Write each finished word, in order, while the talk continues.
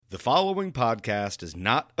The following podcast is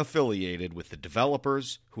not affiliated with the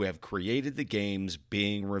developers who have created the games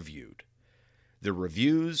being reviewed. The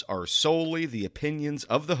reviews are solely the opinions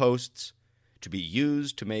of the hosts to be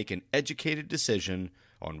used to make an educated decision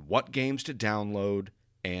on what games to download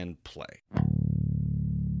and play.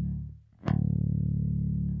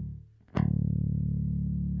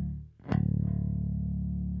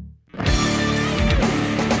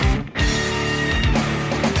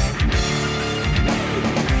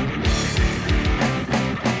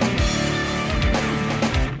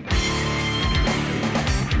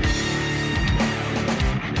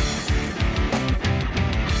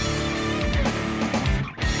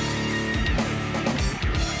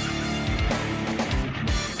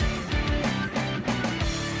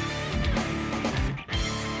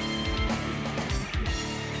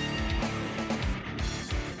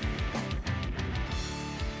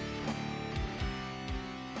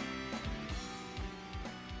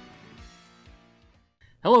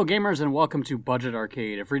 Hello gamers and welcome to Budget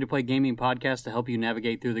Arcade, a free-to-play gaming podcast to help you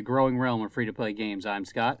navigate through the growing realm of free-to-play games. I'm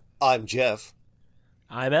Scott. I'm Jeff.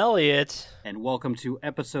 I'm Elliot. And welcome to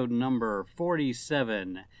episode number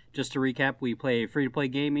 47. Just to recap, we play a free-to-play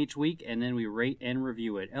game each week and then we rate and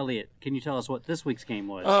review it. Elliot, can you tell us what this week's game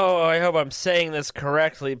was? Oh, I hope I'm saying this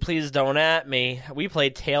correctly. Please don't at me. We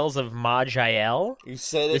played Tales of Maj'El. You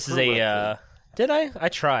said it This correctly. is a... Did I? I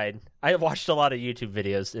tried. I watched a lot of YouTube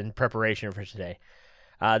videos in preparation for today.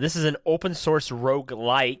 This is an open-source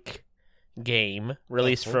roguelike game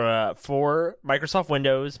released for Microsoft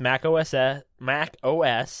Windows, Mac OS,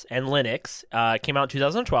 and Linux. Came out in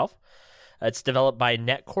 2012. It's developed by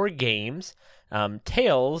Netcore Games.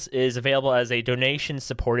 Tales is available as a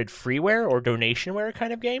donation-supported freeware or donationware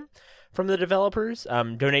kind of game from the developers.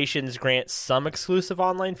 Donations grant some exclusive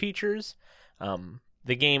online features.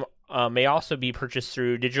 The game may also be purchased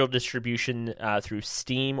through digital distribution through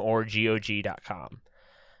Steam or GOG.com.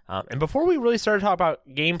 And before we really start to talk about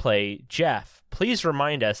gameplay, Jeff, please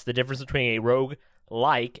remind us the difference between a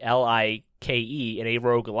roguelike, L-I-K-E, and a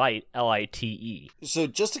roguelite, L-I-T-E. So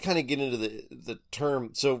just to kind of get into the term,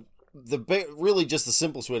 so really just the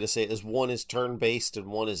simplest way to say it is one is turn-based and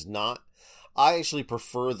one is not. I actually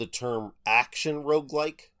prefer the term action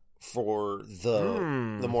roguelike for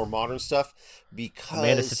the more modern stuff because...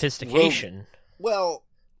 Man of sophistication.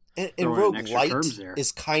 And roguelite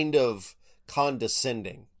is kind of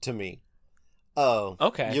condescending to me. Oh,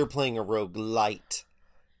 okay. You're playing a roguelite.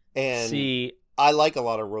 And see, I like a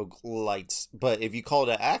lot of roguelites, but if you call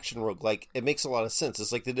it an action roguelike, it makes a lot of sense.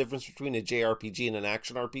 It's like the difference between a JRPG and an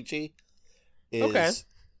action RPG. Okay.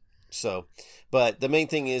 So, but the main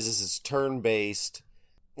thing is it's turn-based.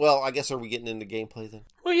 Well, I guess are we getting into gameplay then?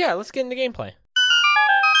 Well, yeah, let's get into gameplay.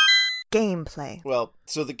 Gameplay. Well,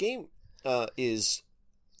 so the game is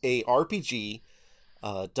a RPG,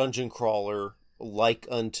 dungeon crawler, like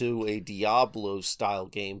unto a Diablo-style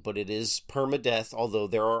game, but it is permadeath, although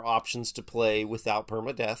there are options to play without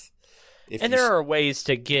permadeath. And there are ways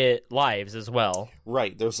to get lives as well.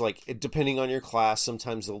 Right. There's like, depending on your class,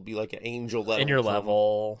 sometimes there'll be like an angel level. In your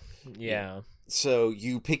level, yeah. So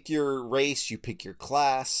you pick your race, you pick your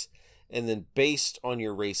class, and then based on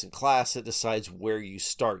your race and class, it decides where you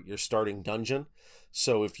start, your starting dungeon.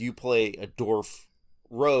 So if you play a dwarf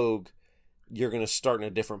rogue, you're going to start in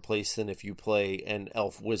a different place than if you play an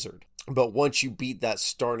elf wizard. But once you beat that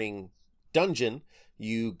starting dungeon,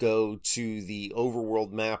 you go to the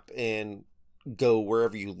overworld map and go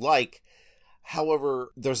wherever you like.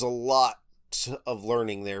 However, there's a lot of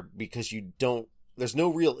learning there because there's no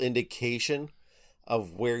real indication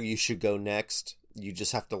of where you should go next. You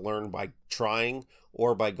just have to learn by trying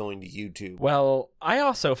or by going to YouTube. Well, I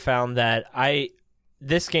also found that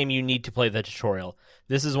this game you need to play the tutorial.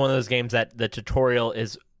 This is one of those games that the tutorial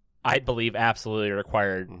is, I believe, absolutely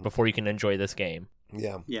required before you can enjoy this game.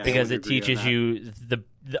 Yeah. Because it teaches you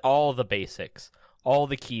all the basics, all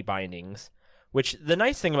the key bindings, which the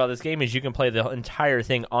nice thing about this game is you can play the entire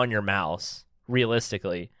thing on your mouse,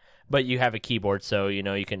 realistically, but you have a keyboard, so you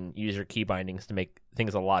can use your key bindings to make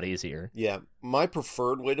things a lot easier. Yeah. My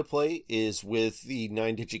preferred way to play is with the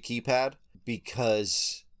 9-digit keypad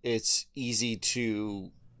because it's easy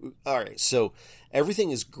to... All right, so everything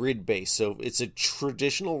is grid-based. So it's a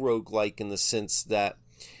traditional roguelike in the sense that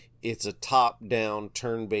it's a top-down,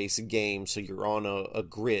 turn-based game. So you're on a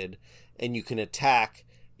grid, and you can attack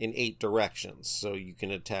in 8 directions. So you can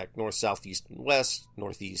attack north, south, east, and west,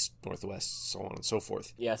 northeast, northwest, so on and so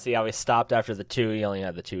forth. Yeah, see how we stopped after the 2? You only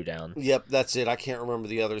had the 2 down. Yep, that's it. I can't remember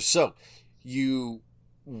the others. So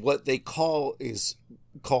what they call is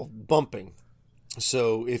called bumping.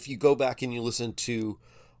 So if you go back and you listen to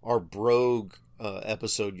our Brogue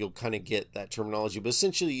episode, you'll kind of get that terminology. But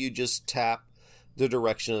essentially, you just tap the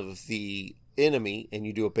direction of the enemy and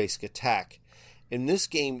you do a basic attack. In this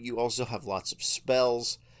game, you also have lots of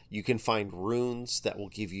spells. You can find runes that will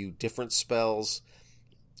give you different spells.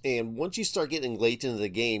 And once you start getting late into the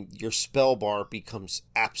game, your spell bar becomes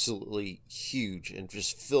absolutely huge and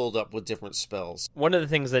just filled up with different spells. One of the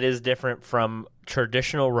things that is different from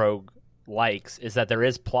traditional rogue likes is that there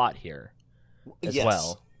is plot here as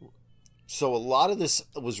well. So a lot of this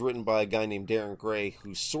was written by a guy named Darren Gray,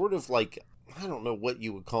 who's sort of like, I don't know what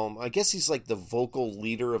you would call him. I guess he's like the vocal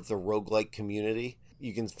leader of the roguelike community.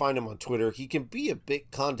 You can find him on Twitter. He can be a bit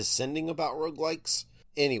condescending about roguelikes.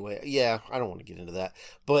 Anyway, yeah, I don't want to get into that.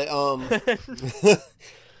 But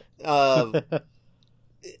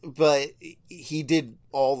but he did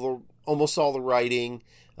almost all the writing,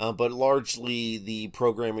 but largely the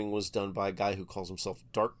programming was done by a guy who calls himself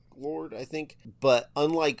Dark Lord, I think. But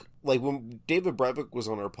unlike when David Brevik was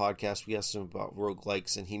on our podcast, we asked him about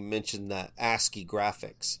roguelikes, and he mentioned that ASCII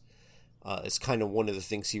graphics is kind of one of the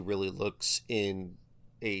things he really looks in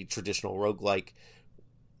a traditional roguelike.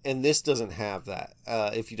 And this doesn't have that.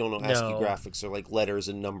 If you don't know, ASCII graphics are like letters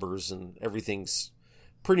and numbers, and everything's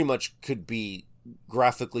pretty much could be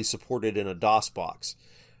graphically supported in a DOS box.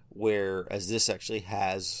 Whereas this actually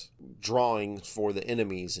has drawings for the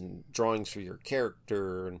enemies and drawings for your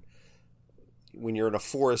character. And when you're in a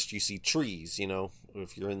forest, you see trees, you know.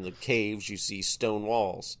 If you're in the caves, you see stone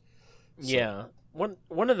walls. So. Yeah.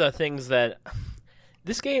 One of the things that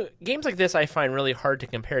games like this I find really hard to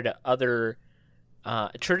compare to other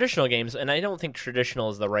traditional games, and I don't think traditional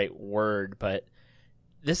is the right word, but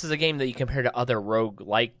this is a game that you compare to other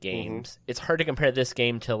rogue-like games. Mm-hmm. It's hard to compare this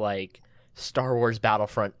game to like Star Wars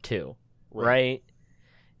Battlefront 2, right?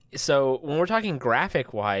 So when we're talking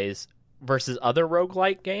graphic-wise versus other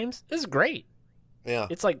roguelike games, this is great. Yeah.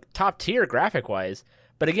 It's like top tier graphic-wise.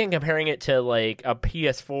 But again, comparing it to like a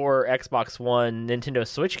PS4, Xbox One, Nintendo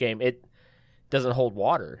Switch game, it doesn't hold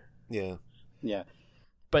water. Yeah. Yeah.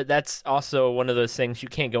 But that's also one of those things you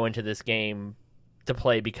can't go into this game to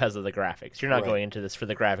play because of the graphics. You're not going into this for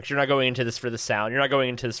the graphics. You're not going into this for the sound. You're not going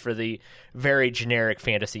into this for the very generic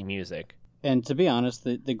fantasy music. And to be honest,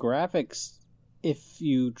 the graphics, if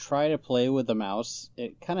you try to play with the mouse,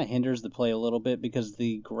 it kind of hinders the play a little bit because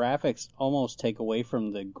the graphics almost take away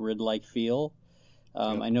from the grid-like feel.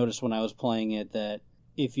 I noticed when I was playing it that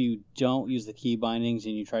if you don't use the key bindings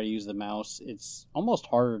and you try to use the mouse, it's almost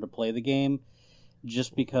harder to play the game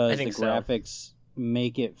just because the graphics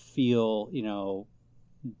make it feel, you know,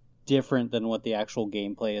 different than what the actual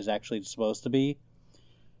gameplay is actually supposed to be.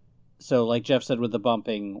 So like Jeff said with the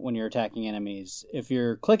bumping when you're attacking enemies, if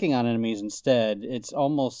you're clicking on enemies instead, it's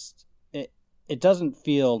almost it doesn't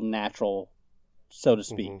feel natural, so to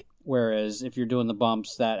speak. Mm-hmm. Whereas if you're doing the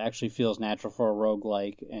bumps, that actually feels natural for a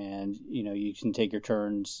roguelike, and you know, you can take your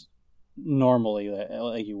turns normally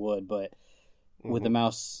like you would, but with the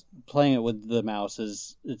mouse, playing it with the mouse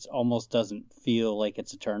it's almost doesn't feel like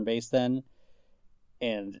it's a turn based then.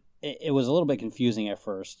 And it was a little bit confusing at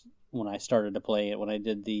first when I started to play it. When I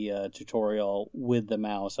did the tutorial with the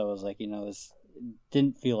mouse, I was like, you know, this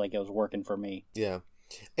didn't feel like it was working for me. Yeah.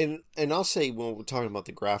 And I'll say, when we're talking about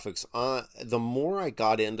the graphics, the more I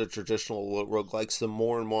got into traditional roguelikes, the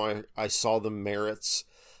more and more I saw the merits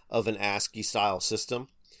of an ASCII style system.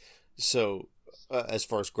 So as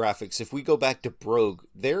far as graphics, if we go back to Brogue,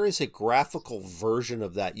 there is a graphical version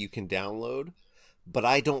of that you can download, but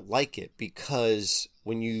I don't like it because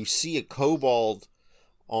when you see a kobold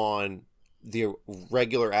on the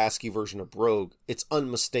regular ASCII version of Brogue, it's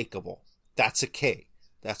unmistakable. That's a K.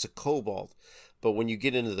 That's a kobold. But when you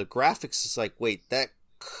get into the graphics, it's like, wait, that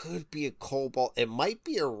could be a kobold. It might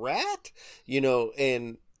be a rat, you know.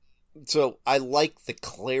 And so I like the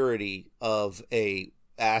clarity of a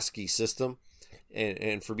ASCII system.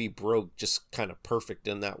 And for me, Brogue just kind of perfect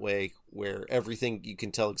in that way, where everything, you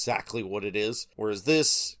can tell exactly what it is. Whereas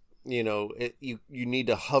this, you know, you need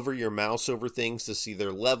to hover your mouse over things to see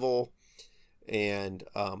their level. And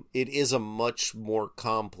it is a much more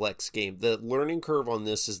complex game. The learning curve on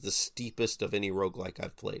this is the steepest of any roguelike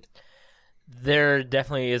I've played. There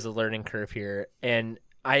definitely is a learning curve here. And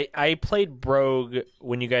I played Brogue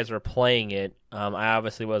when you guys were playing it. I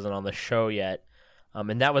obviously wasn't on the show yet.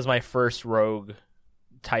 And that was my first rogue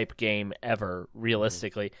type game ever,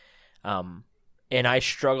 realistically. And I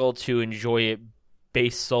struggled to enjoy it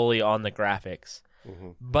based solely on the graphics.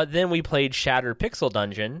 Mm-hmm. But then we played Shattered Pixel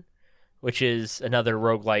Dungeon, which is another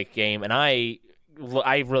roguelike game, and I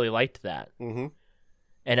really liked that. Mm-hmm.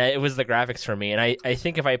 And it was the graphics for me. And I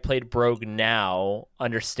think if I played Brogue now,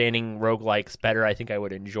 understanding roguelikes better, I think I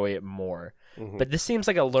would enjoy it more. but this seems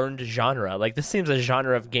like a learned genre. Like, this seems a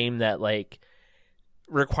genre of game that, like,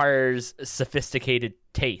 requires sophisticated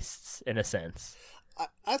tastes, in a sense.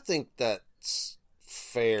 I think that's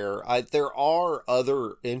fair. There are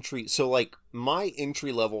other entries. So, like, my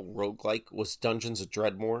entry-level roguelike was Dungeons of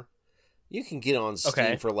Dreadmore. You can get on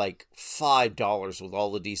Steam for, like, $5 with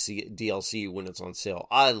all the DLC when it's on sale.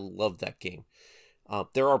 I love that game.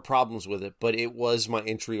 There are problems with it, but it was my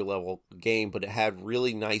entry-level game, but it had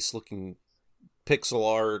really nice-looking pixel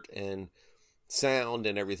art and sound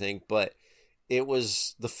and everything, but it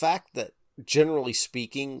was the fact that, generally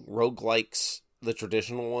speaking, roguelikes, the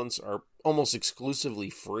traditional ones, are almost exclusively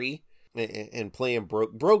free, and playing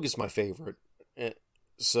Brogue is my favorite,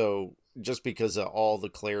 so just because of all the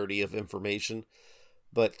clarity of information.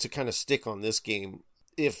 But to kind of stick on this game,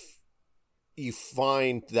 if you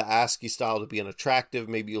find the ASCII style to be unattractive,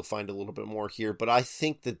 maybe you'll find a little bit more here, but I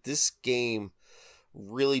think that this game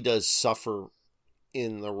really does suffer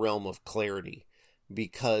in the realm of clarity,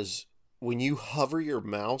 because when you hover your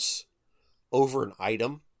mouse over an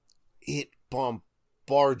item, it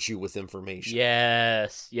bombards you with information.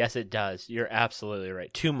 Yes, it does. You're absolutely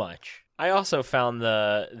right. Too much. I also found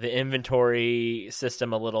the inventory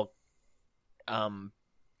system a little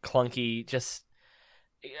clunky. Just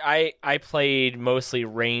I played mostly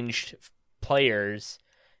ranged players,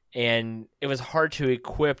 and it was hard to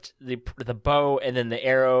equip the bow and then the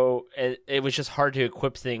arrow. It was just hard to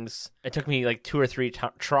equip things. It took me like 2 or 3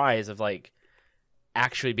 tries of like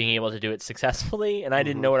actually being able to do it successfully, and I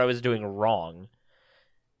didn't know what I was doing wrong.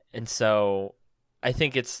 And so I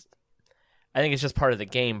think it's just part of the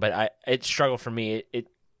game, but it struggled for me. It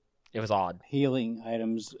was odd. Healing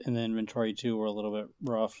items in the inventory too were a little bit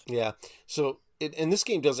rough. Yeah. So and this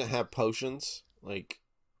game doesn't have potions like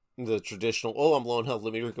the traditional. Oh, I'm low on health.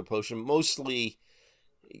 Let me drink a potion. Mostly,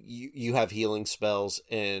 you have healing spells,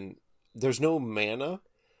 and there's no mana.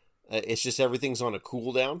 It's just everything's on a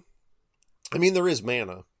cooldown. I mean, there is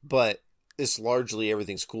mana, but it's largely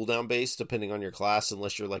everything's cooldown based, depending on your class,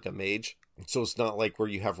 unless you're like a mage. So it's not like where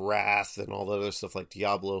you have wrath and all the other stuff like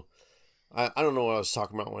Diablo. I don't know what I was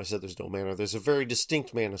talking about when I said there's no mana. There's a very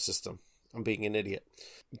distinct mana system. I'm being an idiot.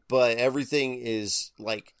 But everything is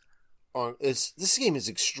like this game is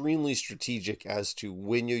extremely strategic as to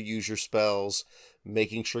when you use your spells,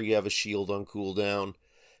 making sure you have a shield on cooldown,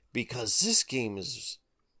 because this game is,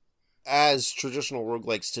 as traditional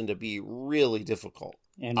roguelikes tend to be, really difficult.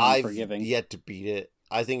 And unforgiving. I've yet to beat it.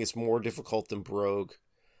 I think it's more difficult than Brogue.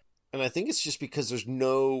 And I think it's just because there's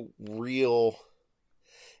no real...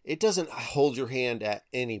 It doesn't hold your hand at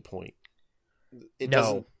any point. It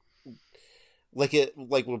doesn't... Like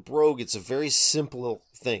with Brogue, it's a very simple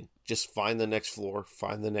thing. Just find the next floor,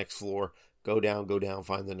 go down,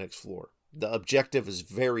 find the next floor. The objective is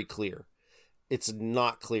very clear. It's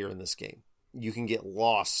not clear in this game. You can get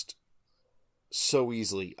lost so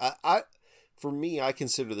easily. For me, I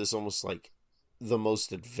consider this almost like the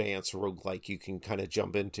most advanced roguelike you can kind of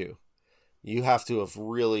jump into. You have to have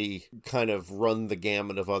really kind of run the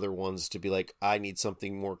gamut of other ones to be like, I need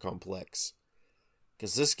something more complex.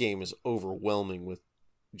 Because this game is overwhelming with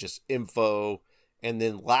just info and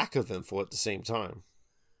then lack of info at the same time.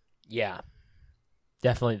 Yeah,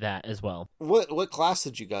 definitely that as well. What class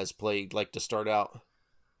did you guys play, like, to start out?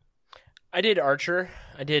 I did Archer.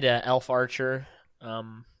 I did Elf Archer.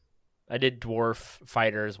 I did Dwarf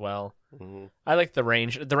Fighter as well. Mm-hmm. I like the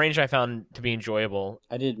range. The range I found to be enjoyable.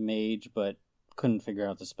 I did Mage, but couldn't figure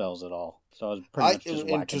out the spells at all. So I was pretty much just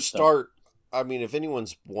whacking to stuff. Start, I mean, if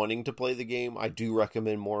anyone's wanting to play the game, I do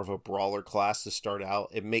recommend more of a brawler class to start out.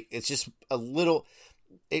 It's just a little...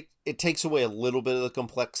 It takes away a little bit of the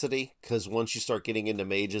complexity, because once you start getting into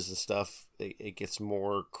mages and stuff, it gets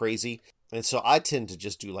more crazy. And so I tend to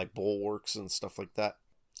just do like bulwarks and stuff like that.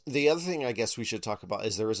 The other thing I guess we should talk about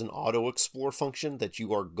is there is an auto explore function that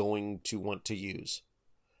you are going to want to use.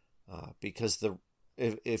 Because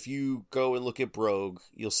if you go and look at Brogue,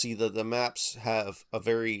 you'll see that the maps have a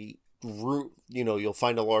very room, you'll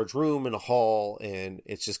find a large room and a hall, and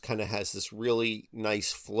it just kind of has this really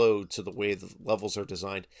nice flow to the way the levels are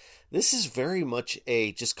designed. This is very much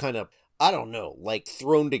a just kind of, I don't know, like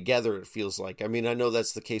thrown together, it feels like. I mean, I know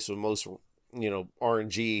that's the case with most,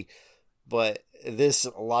 RNG, but this,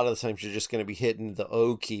 a lot of the times you're just going to be hitting the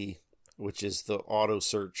O key, which is the auto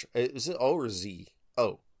search. Is it O or Z?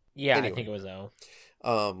 O. Yeah, anyway. I think it was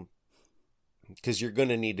O. Because you're going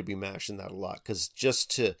to need to be mashing that a lot. Because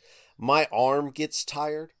my arm gets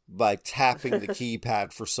tired by tapping the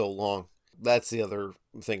keypad for so long. That's the other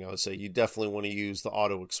thing I would say. You definitely want to use the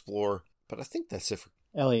auto explore. But I think that's it for...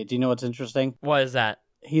 Elliot, do you know what's interesting? What is that?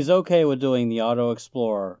 He's okay with doing the auto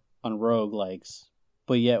explorer on roguelikes,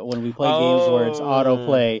 but yet when we play games where it's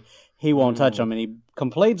autoplay, he won't touch them, and he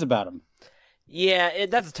complains about them. Yeah,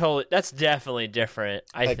 that's definitely different,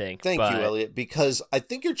 I think. Thank you, Elliot, because I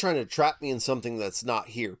think you're trying to trap me in something that's not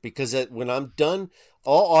here. Because when I'm done,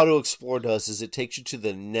 all Auto Explore does is it takes you to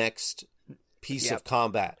the next piece of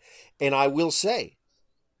combat. And I will say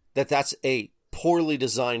that that's a poorly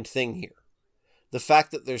designed thing here. The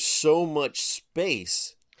fact that there's so much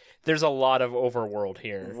space. There's a lot of overworld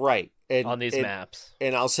here. Right. On these maps.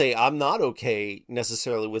 And I'll say I'm not okay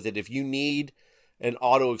necessarily with it. If you need an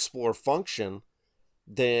auto explore function,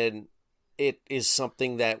 then it is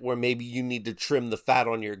something where maybe you need to trim the fat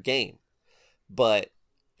on your game. But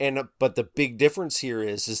the big difference here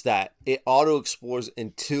is that it auto explores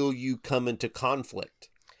until you come into conflict.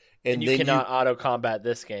 And you cannot auto combat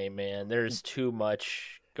this game, man. There's too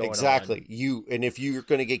much going on. Exactly. And if you're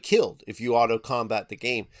going to get killed if you auto combat the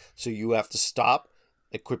game, so you have to stop,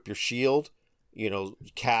 equip your shield,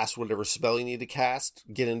 cast whatever spell you need to cast,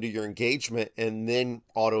 get into your engagement, and then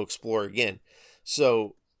auto explore again.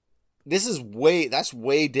 So that's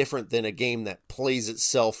way different than a game that plays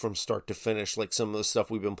itself from start to finish, like some of the stuff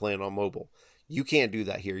we've been playing on mobile. You can't do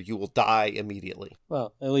that here. You will die immediately.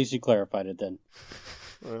 Well, at least you clarified it then.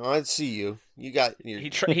 Well, I'd see you. You got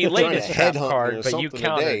he laid his trap card, but you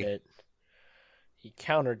countered it. He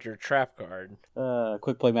countered your trap card.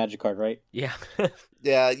 Quick play magic card, right? Yeah.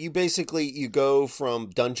 Yeah, you go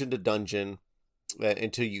from dungeon to dungeon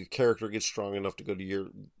until your character gets strong enough to go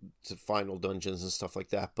to final dungeons and stuff like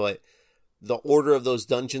that. But the order of those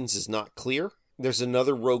dungeons is not clear. There's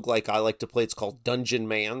another roguelike I like to play. It's called Dungeon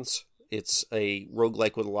Mans. It's a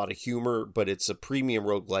roguelike with a lot of humor, but it's a premium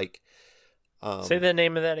roguelike. Say the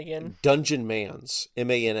name of that again. Dungeon Mans,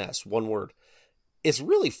 M-A-N-S, one word. It's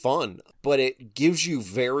really fun, but it gives you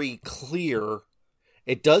very clear.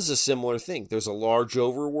 It does a similar thing. There's a large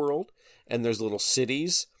overworld, and there's little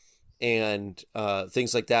cities and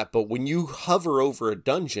things like that. But when you hover over a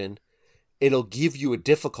dungeon, it'll give you a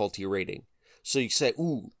difficulty rating. So you say,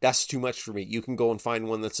 ooh, that's too much for me. You can go and find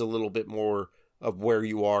one that's a little bit more of where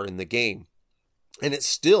you are in the game. And it's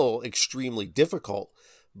still extremely difficult.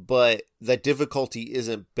 But that difficulty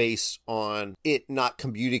isn't based on it not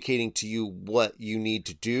communicating to you what you need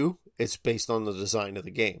to do. It's based on the design of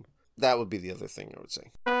the game. That would be the other thing I would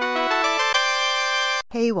say.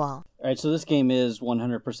 Paywall. All right, so this game is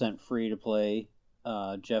 100% free to play.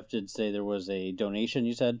 Jeff did say there was a donation,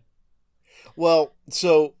 you said? Well,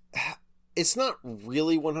 so it's not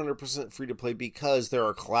really 100% free to play because there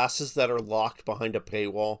are classes that are locked behind a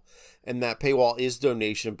paywall, and that paywall is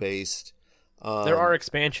donation based. There are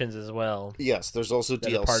expansions as well. Yes, there's also that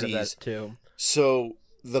DLCs. Are part of that too. So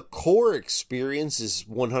the core experience is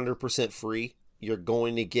 100% free. You're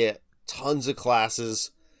going to get tons of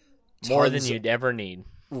classes. More than you'd ever need.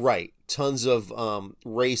 Right. Tons of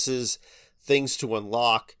races, things to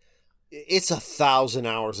unlock. It's 1,000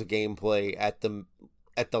 hours of gameplay at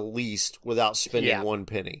the least without spending one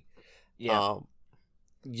penny. Yeah.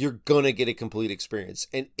 You're going to get a complete experience.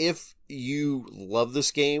 And if you love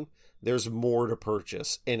this game, there's more to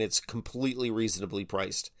purchase, and it's completely reasonably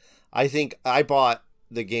priced. I think I bought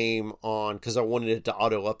the game because I wanted it to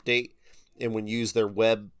auto-update, and when you use their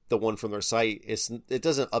web, the one from their site, it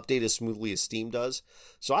doesn't update as smoothly as Steam does.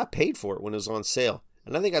 So I paid for it when it was on sale.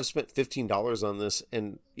 And I think I've spent $15 on this,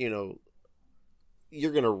 and, you're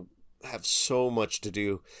going to have so much to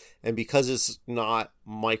do. And because it's not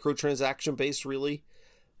microtransaction-based, really,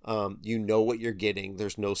 you know what you're getting.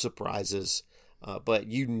 There's no surprises. But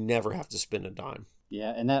you never have to spend a dime.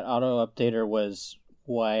 Yeah, and that auto updater was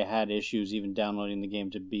why I had issues even downloading the game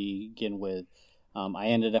to begin with. I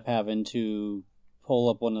ended up having to pull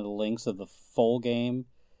up one of the links of the full game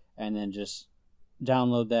and then just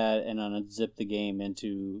download that and unzip the game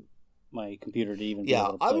into my computer to even be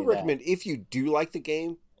able to play I would recommend that. If you do like the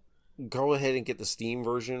game, go ahead and get the Steam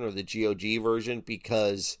version or the GOG version,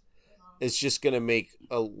 because it's just going to make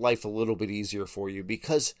life a little bit easier for you,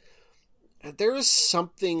 because there is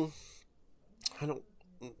something, I don't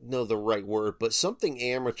know the right word, but something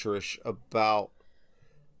amateurish about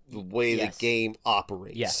the way the game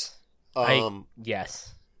operates. Yes.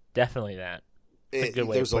 Yes, definitely that. That's a good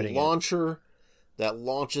way there's of a putting launcher that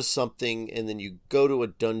launches something, and then you go to a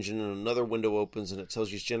dungeon and another window opens and it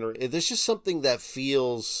tells you it's generated. There's just something that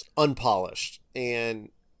feels unpolished. And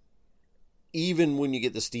even when you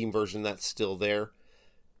get the Steam version, that's still there.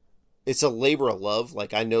 It's a labor of love.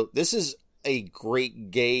 Like, I know this is a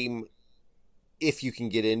great game if you can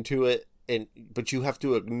get into it, but you have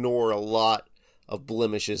to ignore a lot of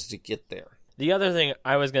blemishes to get there. The other thing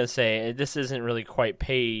I was going to say, this isn't really quite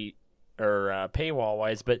pay paywall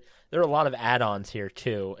wise, but there are a lot of add-ons here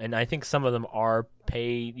too, and I think some of them are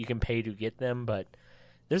you can pay to get them, but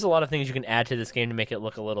there's a lot of things you can add to this game to make it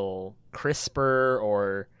look a little crisper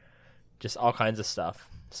or just all kinds of stuff.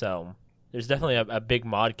 So there's definitely a big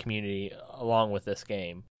mod community along with this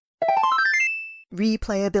game.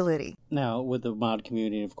 Replayability. Now, with the mod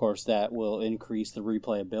community, of course, that will increase the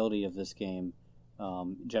replayability of this game.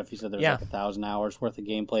 Jeff, you said there's like 1,000 hours worth of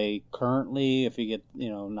gameplay currently if you get,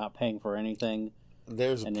 not paying for anything.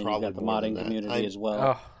 There's and then probably you've got the more modding than that. community as well.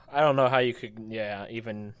 Oh, I don't know how you could,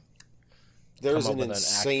 even. There's come up an with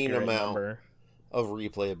insane accurate amount number of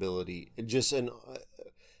replayability.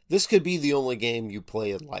 This could be the only game you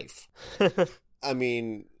play in life. I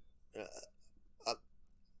mean,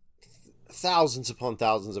 thousands upon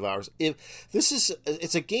thousands of hours.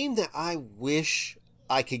 It's a game that I wish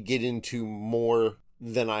I could get into more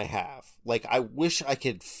than I have. Like, I wish I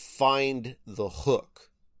could find the hook,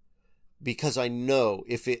 because I know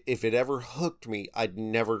if it ever hooked me, I'd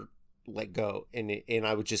never let go, and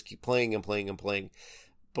I would just keep playing and playing and playing.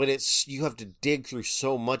 But you have to dig through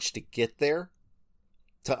so much to get there,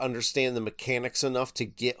 to understand the mechanics enough to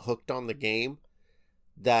get hooked on the game,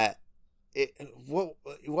 that what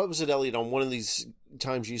was it, Elliot? On one of these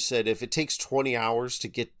times you said if it takes 20 hours to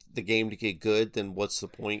get the game to get good, then what's the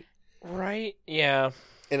point? Right, yeah.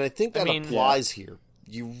 And I think that applies here.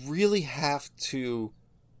 You really have to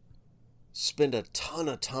spend a ton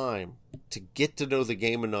of time to get to know the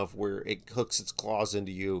game enough where it hooks its claws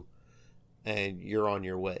into you and you're on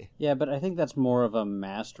your way. Yeah, but I think that's more of a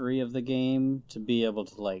mastery of the game to be able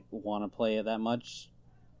to want to play it that much,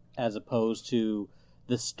 as opposed to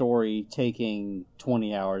the story taking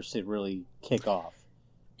 20 hours to really kick off.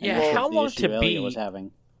 Yeah, how long to beat? Was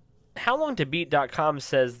having. How long to beat.com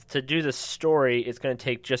says to do the story it's going to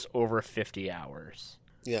take just over 50 hours.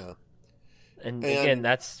 Yeah. And again,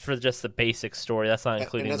 that's for just the basic story. That's not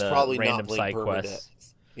including and that's the probably random not side permadeath.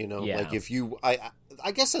 quests. Like if you,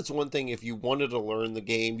 I guess that's one thing. If you wanted to learn the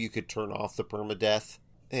game, you could turn off the permadeath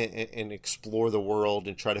and explore the world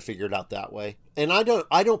and try to figure it out that way. And I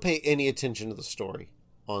don't pay any attention to the story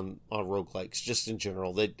on roguelikes, just in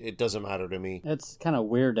general. It doesn't matter to me. It's kind of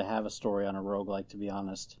weird to have a story on a roguelike, to be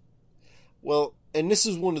honest. Well, and this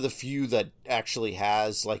is one of the few that actually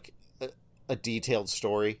has a detailed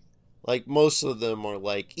story. Like, most of them are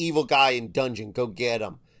like, evil guy in dungeon, go get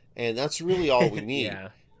him. And that's really all we need. Yeah.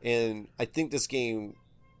 And I think this game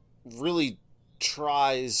really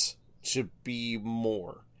tries to be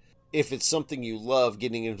more. If it's something you love,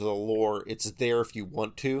 getting into the lore, it's there if you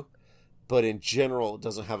want to. But in general, it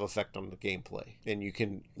doesn't have effect on the gameplay. And you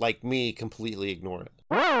can, like me, completely ignore it.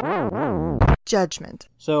 Judgment.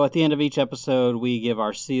 So at the end of each episode, we give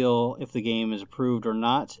our seal if the game is approved or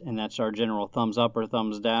not, and that's our general thumbs up or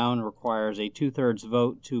thumbs down. It requires a 2/3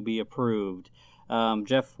 vote to be approved.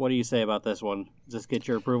 Jeff, what do you say about this one? Does this get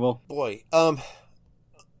your approval? Boy,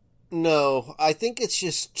 no, I think it's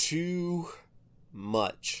just too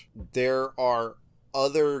much. There are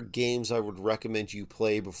other games I would recommend you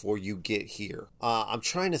play before you get here. I'm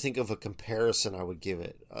trying to think of a comparison I would give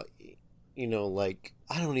it. I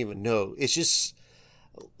don't even know. It's just,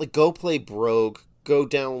 go play Brogue, go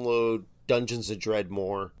download Dungeons of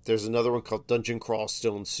Dreadmore. There's another one called Dungeon Crawl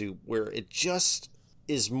Stone Soup, where it just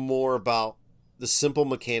is more about the simple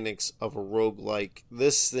mechanics of a roguelike.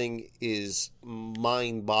 This thing is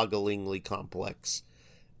mind-bogglingly complex.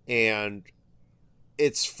 And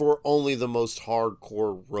it's for only the most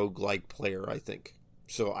hardcore roguelike player, I think.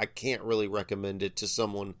 So I can't really recommend it to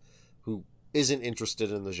someone who isn't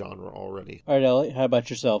interested in the genre already. All right, Elliot, how about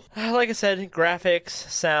yourself? Like I said, graphics,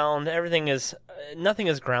 sound, nothing is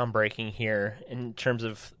groundbreaking here in terms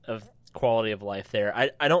of quality of life there.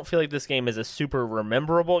 I don't feel like this game is a super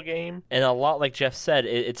rememberable game, and a lot like Jeff said,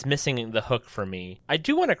 it's missing the hook for me. I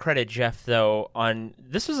do want to credit Jeff, though, on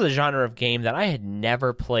this was a genre of game that I had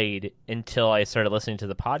never played until I started listening to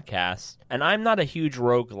the podcast, and I'm not a huge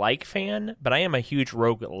roguelike fan, but I am a huge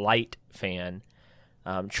roguelite fan.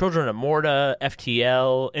 Children of Morta,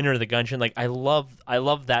 FTL, Enter the Gungeon, I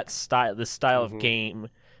love that style, this style of game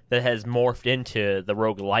that has morphed into the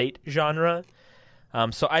roguelite genre.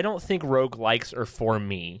 So I don't think roguelikes are for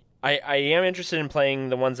me. I am interested in playing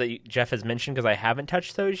the ones that Jeff has mentioned because I haven't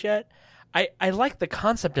touched those yet. I like the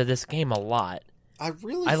concept of this game a lot. I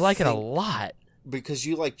like it a lot. Because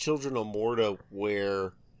you like Children of Morta,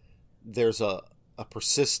 where there's a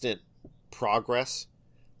persistent progress.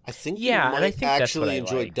 I think you might and I think actually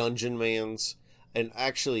that's what enjoy I like. Dungeon Mans. And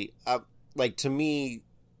actually, to me,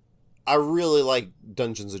 I really like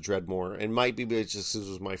Dungeons of Dreadmore. And might be because this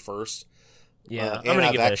was my first. Yeah, I'm and gonna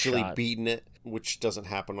I've give it a actually shot. beaten it, which doesn't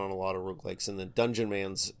happen on a lot of roguelikes. And then Dungeon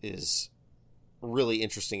Mans is really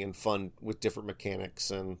interesting and fun with different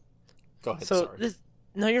mechanics. And go ahead. So sorry.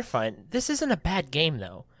 no, you're fine. This isn't a bad game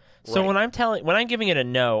though. So Right. when I'm giving it a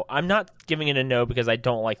no, I'm not giving it a no because I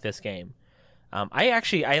don't like this game.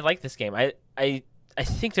 I like this game. I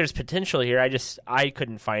think there's potential here. I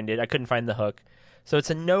couldn't find it. I couldn't find the hook. So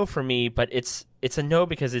it's a no for me, but it's a no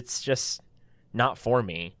because it's just not for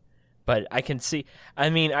me. But I can see. I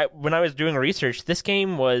mean, when I was doing research, this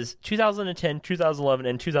game was 2010, 2011,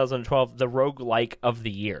 and 2012 the roguelike of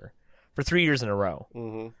the year for 3 years in a row.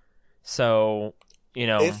 Mm-hmm. So, you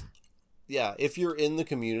know, If you're in the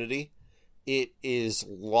community, it is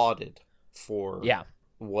lauded for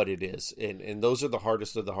what it is, and those are the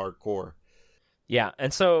hardest of the hardcore. yeah.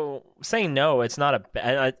 And so saying no, it's not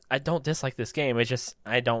I don't dislike this game. It's just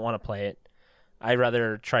I don't want to play it. I'd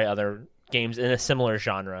rather try other games in a similar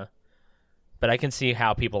genre. But I can see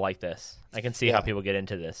how people like this. I can see how people get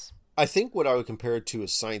into this. I think what I would compare it to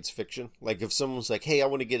is science fiction. Like if someone's like, "Hey, I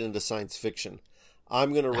want to get into science fiction,"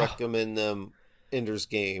 I'm going to recommend them Ender's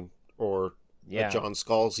Game or a John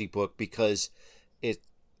Scalzi book because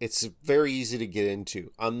it's very easy to get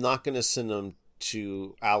into. I'm not going to send them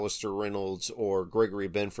to Alistair Reynolds or Gregory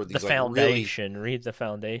Benford. The Foundation. Read The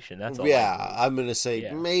Foundation. That's all. I'm going to say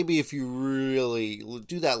maybe if you really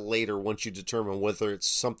do that later once you determine whether it's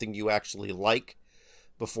something you actually like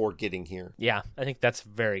before getting here. Yeah, I think that's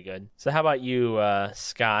very good. So how about you,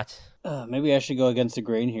 Scott? Maybe I should go against the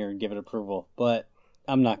grain here and give it approval, but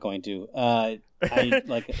I'm not going to. I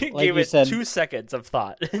like Gave you it said, 2 seconds of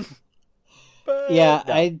thought. yeah,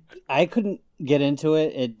 No. I couldn't get into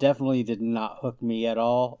it. It definitely did not hook me at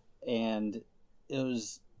all, and it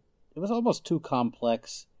was almost too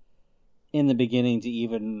complex in the beginning to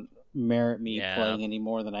even merit me playing any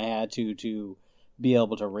more than I had to be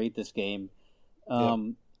able to rate this game.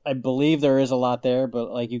 I believe there is a lot there,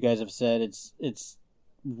 but like you guys have said, it's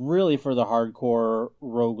really for the hardcore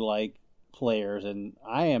roguelike players, and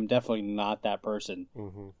I am definitely not that person.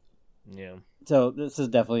 Mm-hmm. Yeah. So this is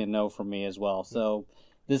definitely a no from me as well. So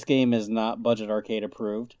this game is not Budget Arcade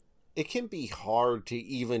approved. It can be hard to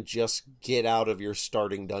even just get out of your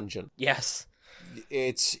starting dungeon. Yes.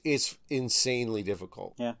 It's insanely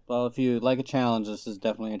difficult. Yeah, well, if you like a challenge, this is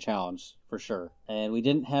definitely a challenge for sure. And we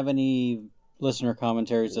didn't have any listener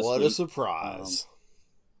commentaries this week. What a surprise.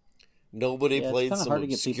 Nobody played it's some hard to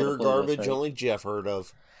get people obscure to play this, garbage right? only Jeff heard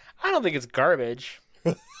of. I don't think it's garbage.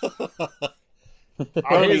 I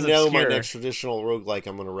already is know my obscure. next traditional roguelike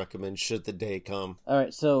I'm going to recommend should the day come. All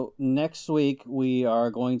right, so next week we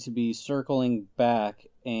are going to be circling back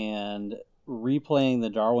and replaying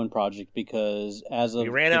the Darwin Project because as of We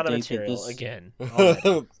ran the out of date that material this- again.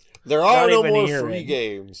 There are Not no even more here, free Ed.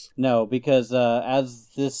 games. No, because as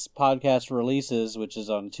this podcast releases, which is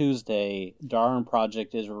on Tuesday, Darwin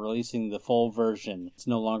Project is releasing the full version. It's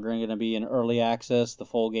no longer going to be in early access. The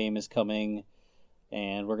full game is coming,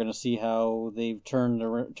 and we're going to see how they've turned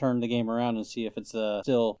the game around and see if it's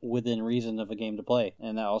still within reason of a game to play.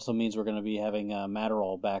 And that also means we're going to be having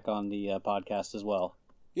Matterall back on the podcast as well.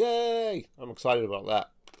 Yay! I'm excited about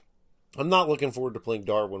that. I'm not looking forward to playing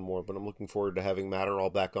Darwin more, but I'm looking forward to having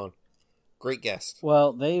Matterall back on. Great guest.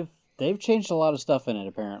 Well, they've changed a lot of stuff in it,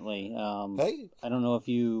 apparently. Hey, I don't know if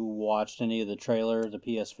you watched any of the trailer, the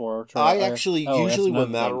PS4 trailer. I actually, usually when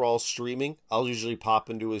another thing. Matterall's streaming, I'll usually pop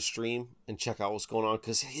into his stream and check out what's going on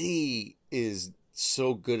because he is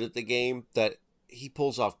so good at the game that he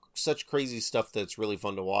pulls off such crazy stuff that's really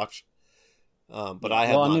fun to watch. But I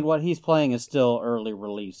have Well, I not. mean, what he's playing is still early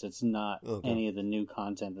release. It's not Okay. any of the new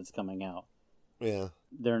content that's coming out. Yeah.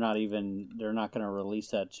 They're not going to release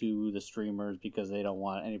that to the streamers because they don't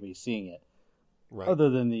want anybody seeing it. Right. Other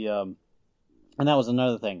than the, and that was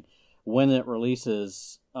another thing. When it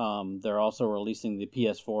releases, they're also releasing the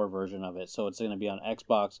PS4 version of it. So it's going to be on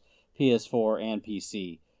Xbox, PS4, and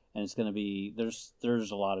PC. And it's going to be,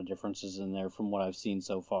 there's a lot of differences in there from what I've seen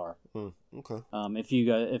so far. Okay.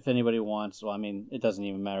 If anybody wants, well, I mean, it doesn't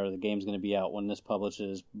even matter. The game's going to be out when this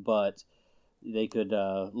publishes, but they could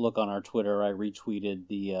look on our Twitter. I retweeted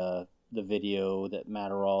the video that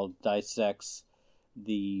Matterall dissects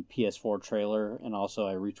the PS4 trailer, and also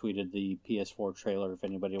I retweeted the PS4 trailer if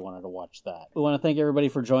anybody wanted to watch that. We want to thank everybody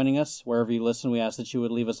for joining us. Wherever you listen, we ask that you would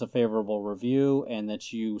leave us a favorable review and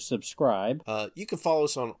that you subscribe. You can follow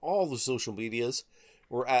us on all the social medias.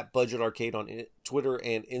 We're at Budget Arcade on Twitter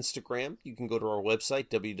and Instagram. You can go to our website,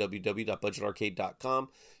 www.budgetarcade.com.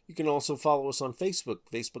 You can also follow us on Facebook,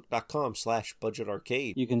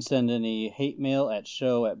 facebook.com/budgetarcade. You can send any hate mail at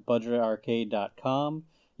show@budgetarcade.com.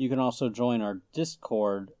 You can also join our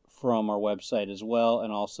Discord from our website as well,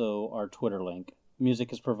 and also our Twitter link.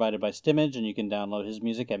 Music is provided by Stimage, and you can download his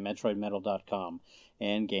music at metroidmetal.com.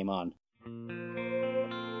 And game on.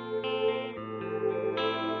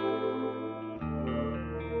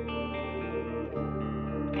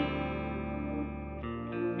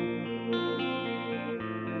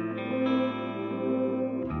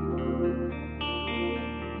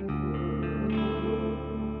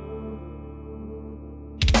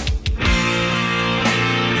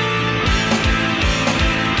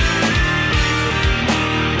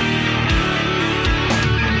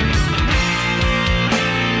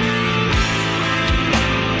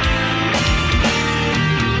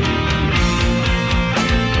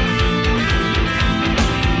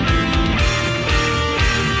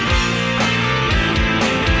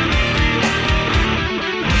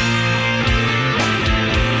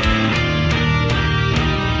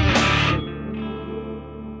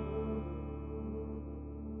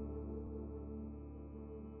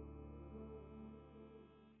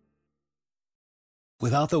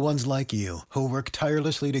 Without the ones like you, who work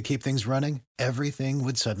tirelessly to keep things running, everything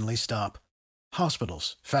would suddenly stop.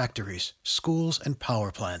 Hospitals, factories, schools, and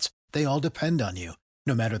power plants, they all depend on you.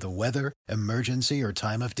 No matter the weather, emergency, or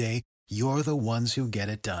time of day, you're the ones who get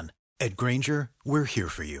it done. At Grainger, we're here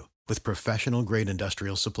for you with professional-grade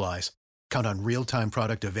industrial supplies. Count on real-time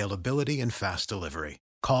product availability and fast delivery.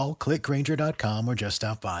 Call, click Grainger.com, or just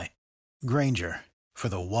stop by. Grainger, for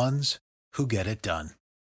the ones who get it done.